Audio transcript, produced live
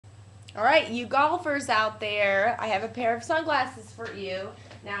All right, you golfers out there, I have a pair of sunglasses for you.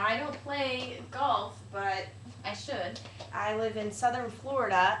 Now, I don't play golf, but I should. I live in southern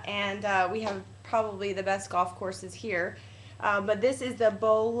Florida, and we have probably the best golf courses here. But this is the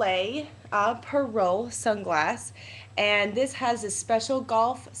Bolle Parole Sunglass, and this has a special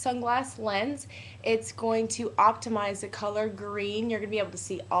golf sunglass lens. It's going to optimize the color green. You're going to be able to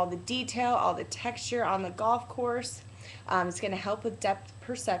see all the detail, all the texture on the golf course. It's going to help with depth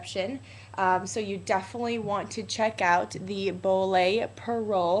perception. So you definitely want to check out the Bolle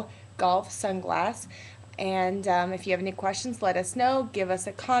Parole Golf Sunglass. And if you have any questions, let us know. Give us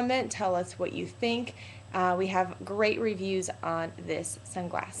a comment. Tell us what you think. We have great reviews on this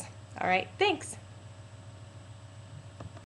sunglass. All right, thanks.